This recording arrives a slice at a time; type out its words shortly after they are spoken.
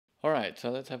Alright, so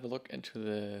let's have a look into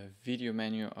the video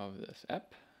menu of this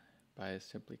app by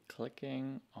simply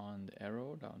clicking on the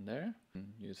arrow down there.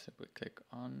 And you simply click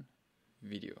on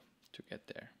video to get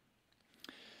there.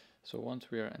 So once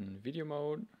we are in video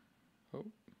mode,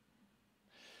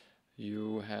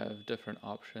 you have different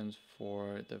options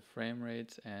for the frame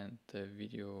rates and the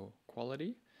video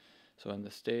quality. So in the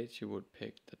States you would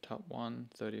pick the top one,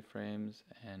 30 frames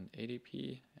and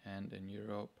 80p, and in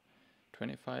Europe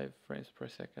 25 frames per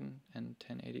second and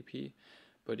 1080p,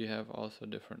 but you have also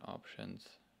different options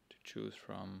to choose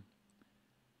from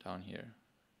down here.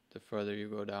 The further you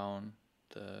go down,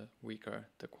 the weaker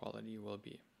the quality will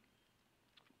be.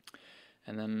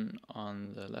 And then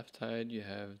on the left side you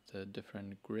have the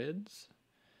different grids,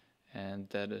 and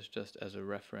that is just as a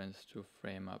reference to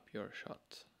frame up your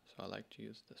shots. So I like to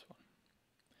use this one.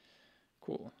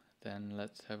 Cool, then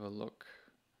let's have a look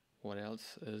what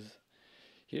else is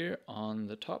here. On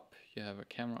the top you have a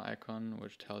camera icon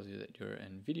which tells you that you're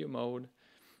in video mode.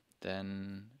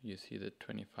 Then you see the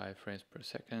 25 frames per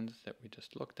second that we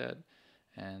just looked at,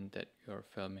 and that you're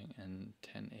filming in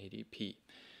 1080p.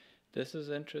 This is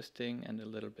interesting and a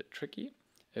little bit tricky.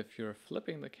 If you're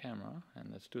flipping the camera, and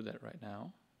let's do that right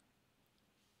now,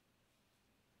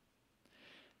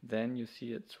 then you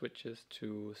see it switches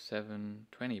to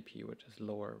 720p, which is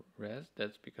lower res.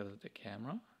 That's because of the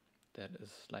camera. That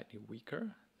is slightly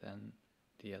weaker than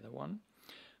the other one.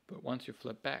 But once you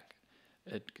flip back,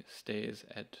 it stays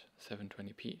at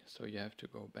 720p. So you have to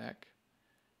go back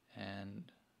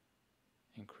and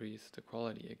increase the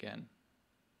quality again.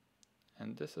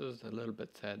 And this is a little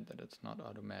bit sad that it's not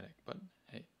automatic, but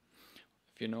hey,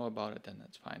 if you know about it, then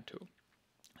that's fine too.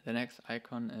 The next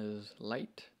icon is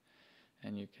light,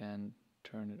 and you can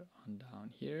turn it on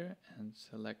down here and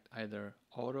select either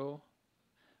auto,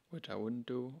 which I wouldn't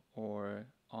do, or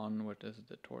on, which is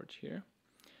the torch here.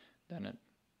 Then it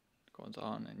goes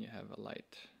on and you have a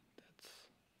light that's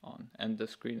on. And the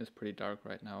screen is pretty dark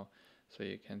right now, so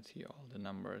you can see all the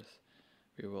numbers.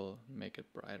 We will make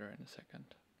it brighter in a second.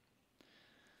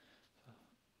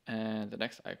 And the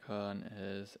next icon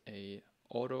is a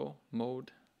auto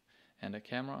mode and a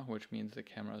camera, which means the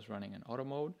camera is running in auto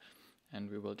mode, and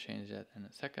we will change that in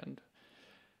a second.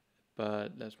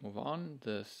 But let's move on.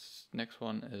 This next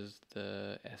one is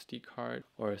the SD card,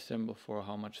 or a symbol for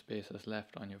how much space is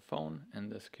left on your phone. In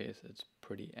this case it's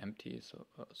pretty empty,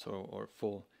 or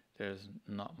full. There's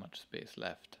not much space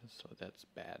left, so that's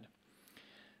bad.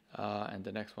 And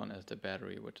the next one is the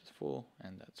battery, which is full,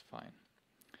 and that's fine.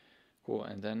 Cool,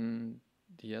 and then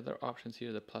the other options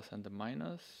here, the plus and the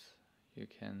minus, you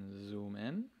can zoom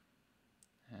in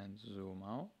and zoom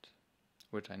out,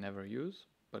 which I never use,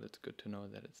 but it's good to know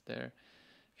that it's there.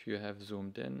 If you have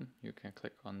zoomed in, you can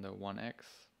click on the 1x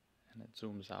and it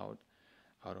zooms out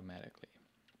automatically.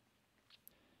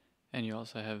 And you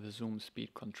also have zoom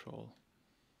speed control,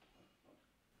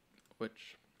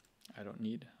 which I don't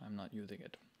need, I'm not using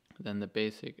it. Then the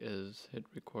basic is hit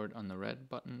record on the red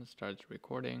button, starts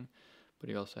recording, but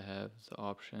you also have the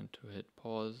option to hit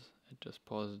pause. It just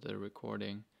pauses the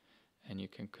recording and you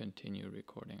can continue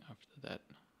recording after that.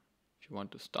 If you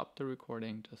want to stop the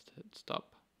recording, just hit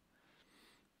stop.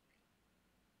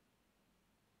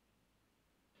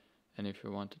 And if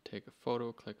you want to take a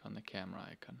photo, click on the camera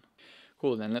icon.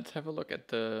 Cool, then let's have a look at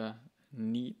the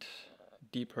neat,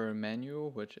 deeper menu,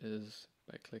 which is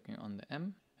by clicking on the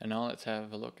M. And now let's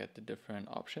have a look at the different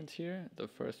options here. The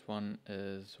first one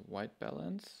is white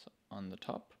balance on the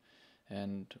top.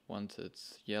 And once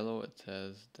it's yellow, it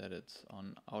says that it's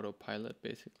on autopilot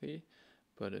basically.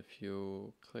 But if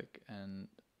you click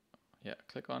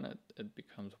on it, it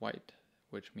becomes white,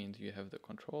 which means you have the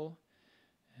control.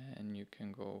 And you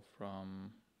can go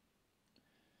from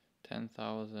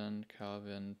 10,000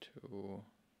 Kelvin to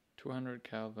 200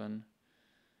 Kelvin.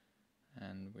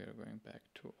 And we are going back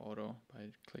to auto by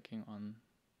clicking on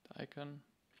the icon.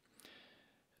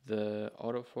 The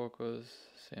autofocus,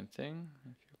 same thing.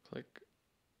 If you click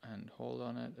and hold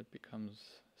on it, it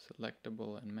becomes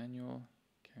selectable and manual.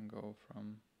 You can go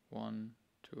from 1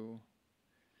 to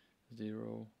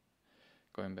 0,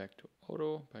 going back to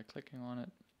auto by clicking on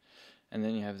it. And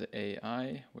then you have the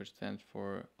AI, which stands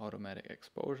for automatic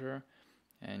exposure,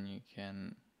 and you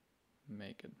can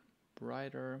make it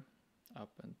brighter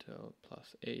up until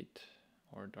 +8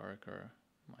 or darker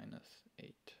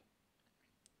 -8.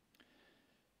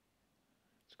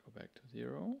 Let's go back to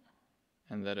 0,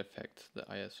 and that affects the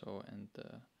ISO and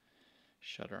the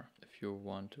shutter. If you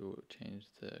want to change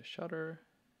the shutter,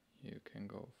 you can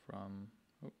go from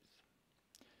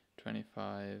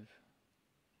 25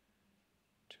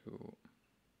 to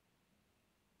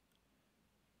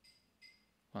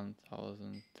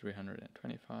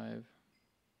 1325.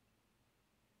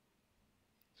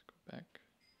 Let's go back.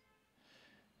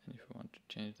 And if you want to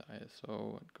change the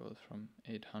ISO, it goes from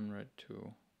 800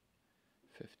 to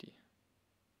 50.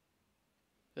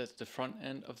 That's the front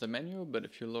end of the menu, but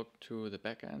if you look to the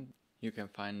back end, you can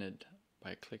find it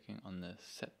by clicking on the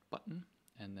set button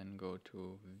and then go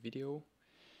to video.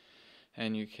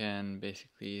 And you can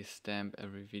basically stamp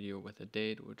every video with a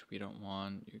date, which we don't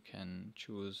want. You can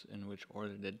choose in which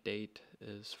order the date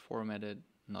is formatted,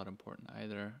 not important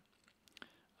either.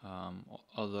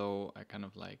 Although I kind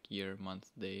of like year,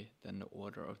 month, day, then the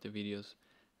order of the videos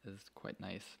is quite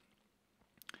nice.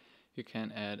 You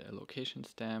can add a location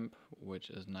stamp, which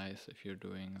is nice if you're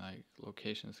doing like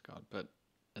location scout, but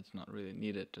it's not really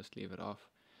needed, just leave it off.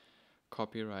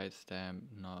 Copyright stamp,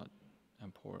 not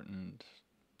important.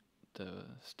 The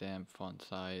stamp font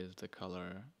size, the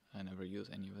color, I never use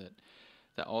any of it.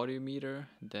 The audio meter,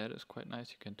 that is quite nice.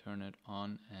 You can turn it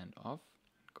on and off.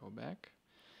 Go back.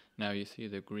 Now you see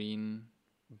the green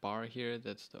bar here,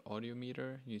 that's the audio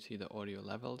meter. You see the audio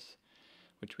levels,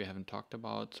 which we haven't talked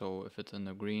about. So if it's in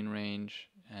the green range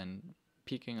and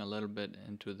peeking a little bit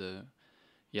into the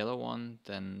yellow one,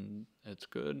 then it's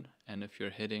good. And if you're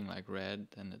hitting like red,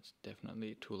 then it's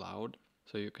definitely too loud.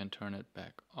 So you can turn it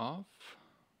back off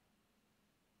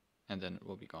and then it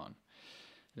will be gone.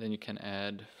 And then you can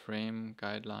add frame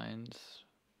guidelines,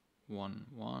 1,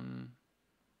 1,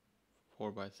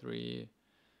 4:3,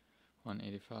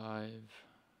 185,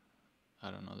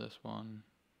 I don't know this one,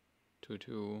 2,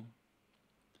 2,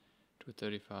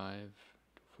 235,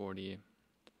 240,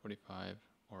 45,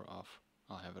 or off.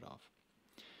 I'll have it off.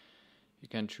 You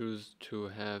can choose to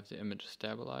have the image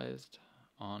stabilized,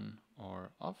 on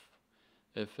or off.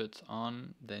 If it's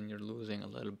on, then you're losing a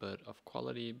little bit of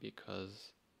quality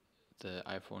because the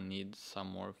iPhone needs some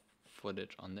more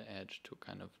footage on the edge to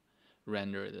kind of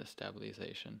render the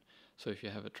stabilization. So if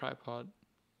you have a tripod,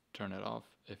 turn it off.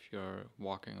 If you're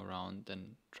walking around,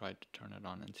 then try to turn it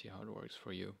on and see how it works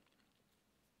for you.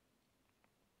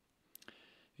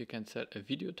 You can set a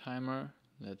video timer.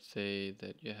 Let's say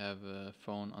that you have a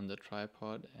phone on the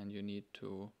tripod and you need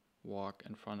to walk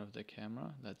in front of the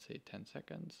camera. Let's say 10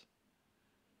 seconds.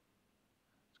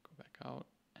 Let's go back out.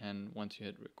 And once you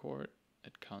hit record,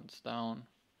 it counts down.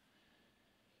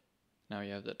 Now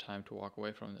you have the time to walk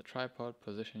away from the tripod,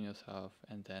 position yourself,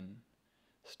 and then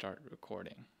start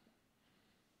recording.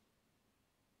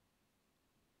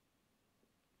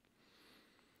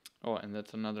 Oh, and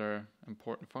that's another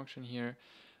important function here.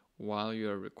 While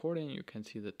you are recording, you can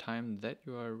see the time that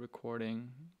you are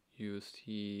recording. You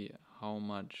see how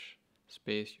much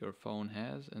space your phone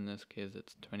has. In this case,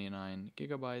 it's 29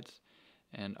 gigabytes.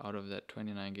 And out of that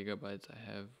 29 gigabytes, I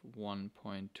have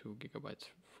 1.2 gigabytes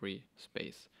free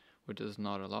space, which is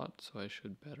not a lot, so I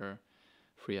should better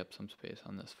free up some space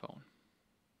on this phone.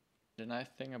 The nice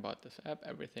thing about this app,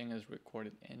 everything is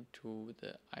recorded into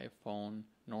the iPhone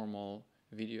normal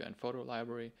video and photo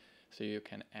library, so you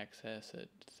can access it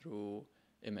through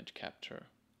image capture,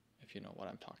 if you know what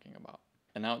I'm talking about.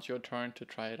 And now it's your turn to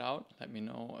try it out. Let me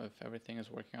know if everything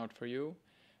is working out for you,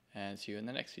 and see you in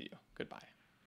the next video. Goodbye.